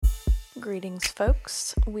Greetings,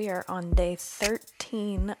 folks. We are on day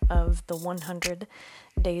 13 of the 100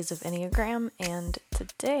 Days of Enneagram, and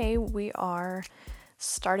today we are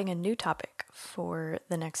starting a new topic for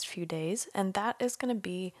the next few days, and that is going to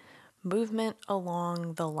be movement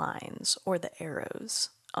along the lines or the arrows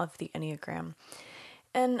of the Enneagram.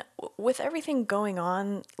 And with everything going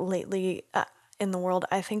on lately in the world,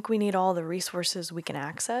 I think we need all the resources we can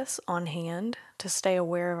access on hand to stay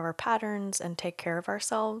aware of our patterns and take care of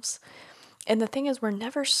ourselves. And the thing is, we're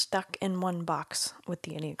never stuck in one box with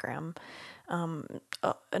the Enneagram.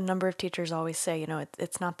 A number of teachers always say,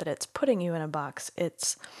 it's not that it's putting you in a box,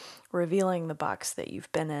 it's revealing the box that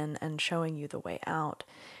you've been in and showing you the way out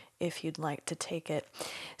if you'd like to take it.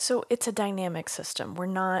 So it's a dynamic system. We're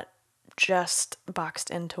not just boxed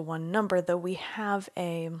into one number, though we have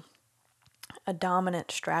a dominant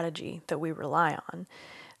strategy that we rely on.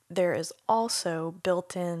 There is also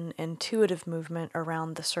built-in intuitive movement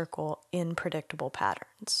around the circle in predictable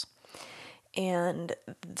patterns. And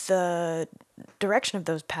the direction of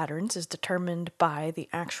those patterns is determined by the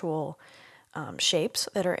actual shapes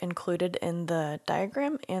that are included in the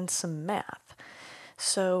diagram and some math.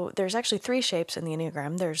 So there's actually three shapes in the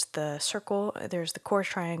Enneagram. There's the circle, there's the core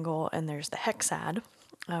triangle, and there's the hexad,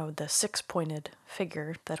 the six-pointed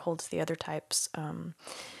figure that holds the other types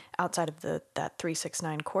outside of that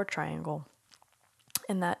 3-6-9 core triangle.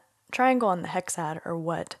 And that triangle and the hexad are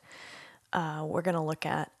what we're going to look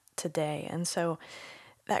at today. And so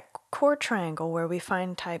that core triangle where we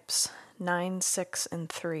find types 9, 6, and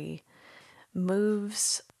 3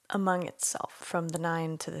 moves among itself from the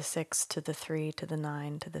 9 to the 6 to the 3 to the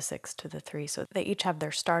 9 to the 6 to the 3. So they each have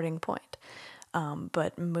their starting point,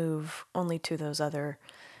 but move only to those other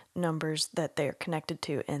numbers that they're connected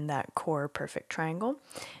to in that core perfect triangle.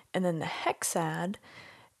 And then the hexad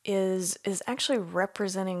is actually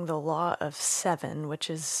representing the law of 7, which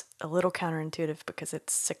is a little counterintuitive because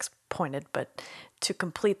it's 6-pointed, but to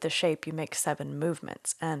complete the shape, you make 7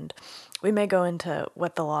 movements. And we may go into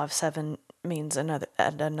what the law of 7 means at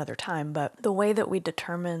another time, but the way that we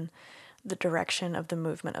determine the direction of the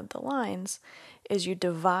movement of the lines is you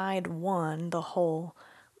divide 1, the whole,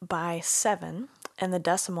 by 7, and the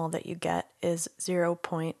decimal that you get is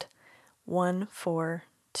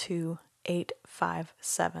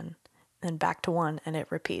 0.14287, then back to 1, and it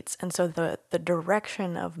repeats. And so the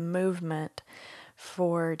direction of movement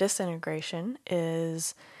for disintegration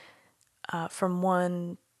is from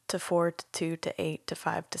 1 to 4 to 2 to 8 to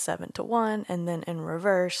 5 to 7 to 1, and then in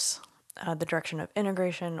reverse, the direction of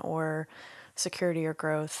integration or security or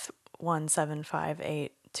growth, 1, 7, 5,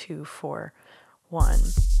 8, 2, 4, 1.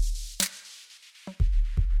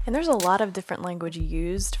 And there's a lot of different language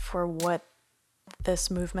used for what this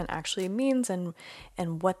movement actually means and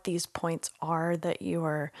what these points are that you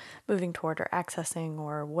are moving toward or accessing,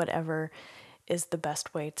 or whatever is the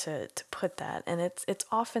best way to put that. And it's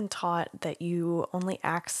often taught that you only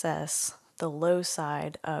access the low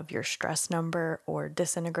side of your stress number or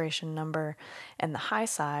disintegration number, and the high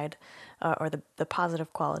side or the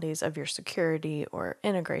positive qualities of your security or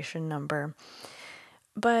integration number.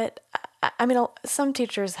 But I mean, some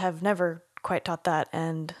teachers have never quite taught that,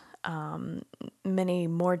 and many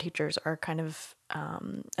more teachers are kind of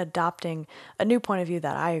adopting a new point of view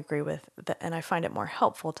that I agree with, and I find it more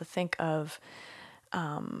helpful to think of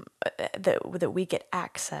that we get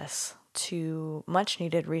access to much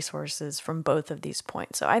needed resources from both of these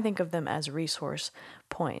points. So I think of them as resource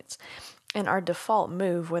points. And our default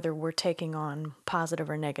move, whether we're taking on positive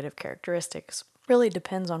or negative characteristics, really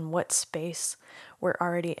depends on what space we're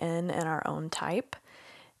already in our own type,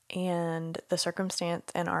 and the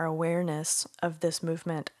circumstance and our awareness of this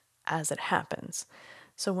movement as it happens.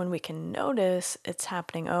 So when we can notice it's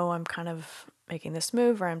happening, I'm kind of making this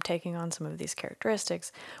move, or I'm taking on some of these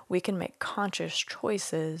characteristics, we can make conscious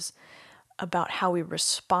choices about how we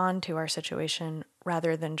respond to our situation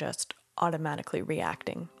rather than just automatically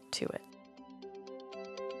reacting to it.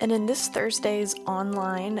 And in this Thursday's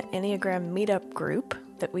online Enneagram meetup group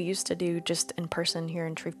that we used to do just in person here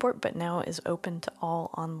in Shreveport, but now is open to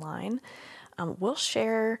all online, we'll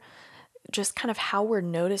share just kind of how we're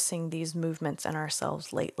noticing these movements in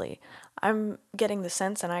ourselves lately. I'm getting the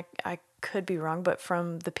sense, and I could be wrong, but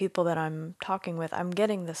from the people that I'm talking with, I'm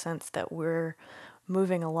getting the sense that we're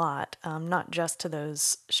moving a lot, not just to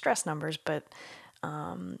those stress numbers, but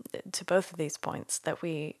to both of these points that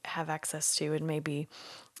we have access to, and maybe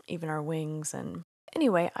even our wings. And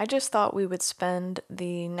anyway, I just thought we would spend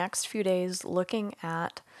the next few days looking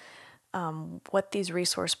at what these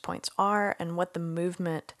resource points are and what the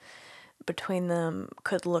movement between them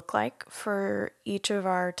could look like for each of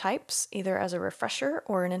our types, either as a refresher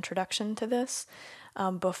or an introduction to this.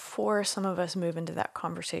 before some of us move into that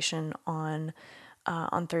conversation on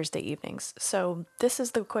Thursday evenings. So this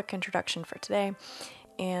is the quick introduction for today,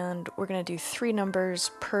 and we're going to do 3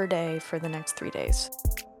 numbers per day for the next 3 days.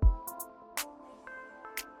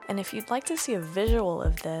 And if you'd like to see a visual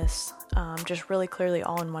of this, just really clearly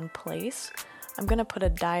all in one place, I'm going to put a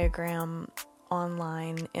diagram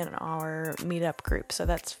online in our meetup group. So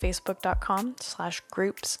that's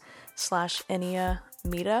facebook.com/groups/Ennea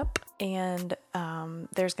meetup. And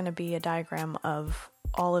there's going to be a diagram of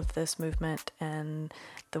all of this movement and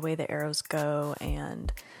the way the arrows go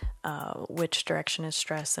and which direction is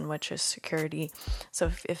stress and which is security.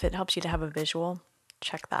 So if it helps you to have a visual,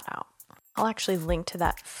 check that out. I'll actually link to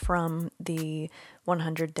that from the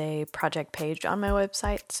 100-day project page on my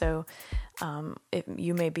website. So if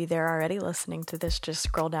you may be there already listening to this, just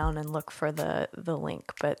scroll down and look for the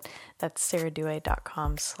link. But that's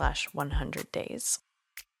sarahduet.com/100days.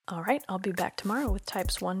 All right, I'll be back tomorrow with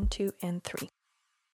types 1, 2, and 3.